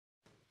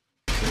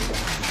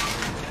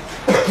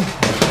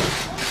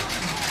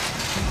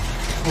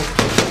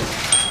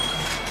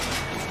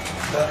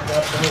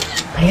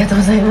ありがとう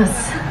ございま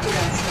す。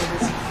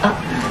あ、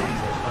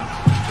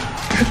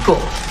服を。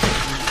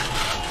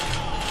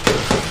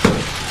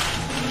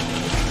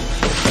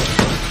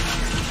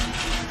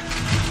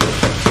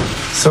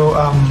So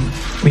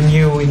when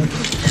you one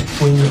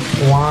when you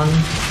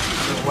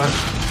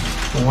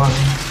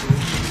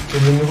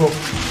hook,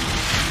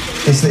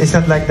 it's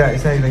not like that.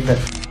 It's not like that.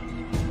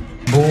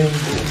 Boom.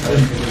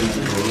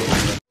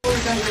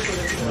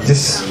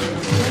 Just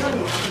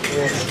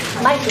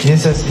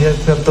yes, you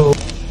have to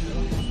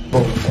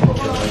boom.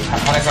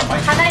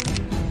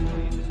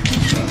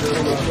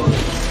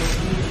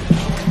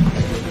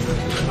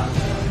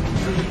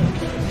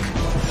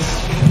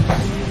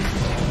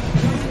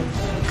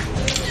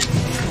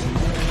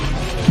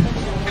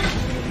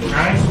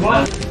 Nice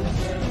one.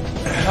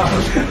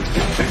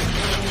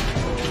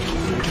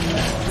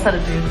 さる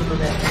ということ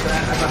で、あ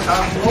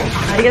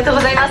りがとう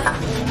ございます。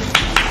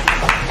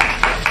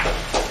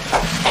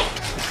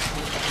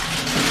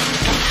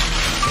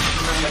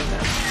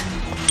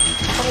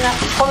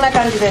こんな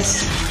感じで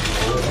す。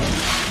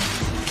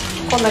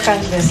こんな感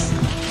じで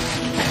す。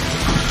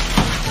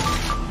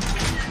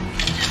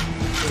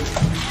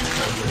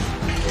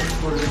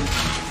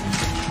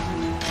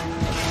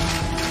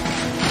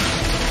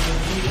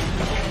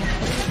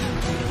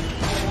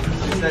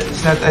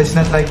It's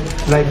not like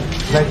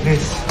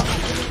this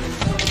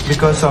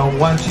because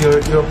once your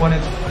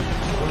opponent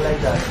go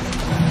like that,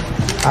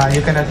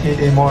 you cannot hit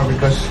anymore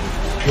because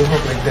you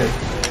hook like that.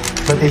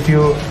 But if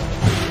you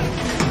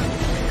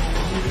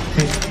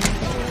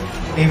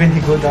even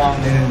he go down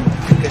and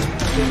you can.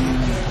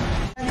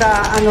 なん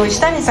か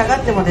下に下が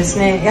ってもです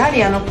ね、やは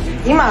り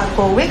今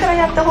こう上から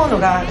やった方の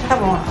が多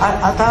分当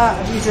た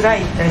りづら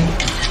いとい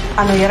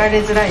うやら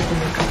れづらいとい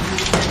うか。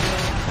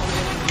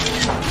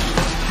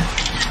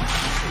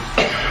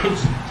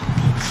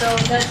So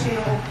that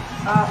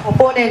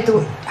opponent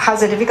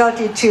has a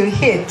difficulty to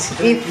hit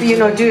if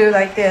do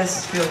like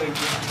this.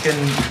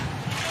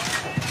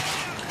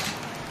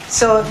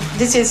 So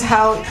this is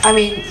how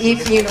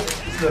if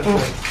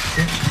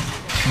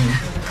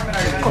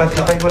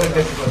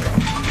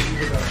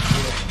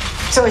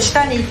そう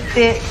下に行っ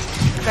て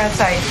くだ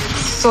さい。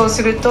そう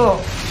する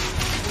と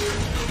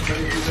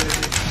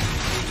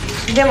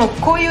でも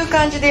こういう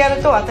感じでや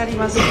ると当たり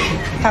ます。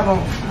多分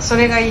そ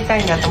れが言いた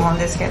いんだと思うん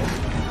ですけど。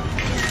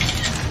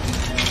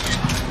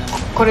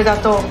これだ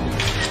と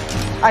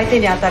相手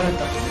に当たる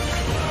と。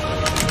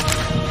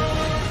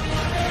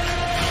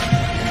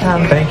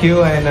Thank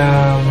you, and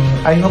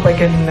I hope I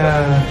can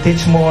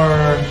teach more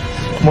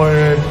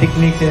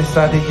techniques and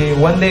strategy.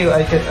 One day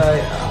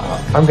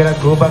I'm gonna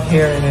go back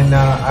here and then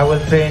I will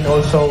train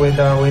also with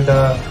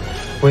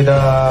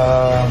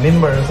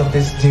members of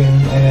this gym,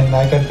 and then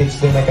I can teach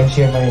them. I can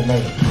share my.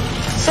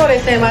 そう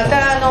ですね、ま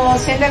た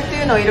戦略と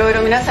いうのをいろい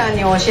ろ皆さん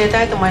に教え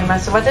たいと思いま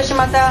す。私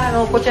また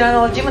こちら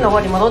のジムの方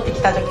に戻って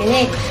きた時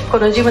にこ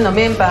のジムの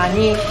メンバー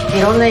に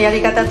いろんなや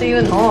り方とい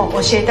うのを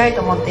教えたい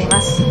と思ってい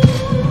ます。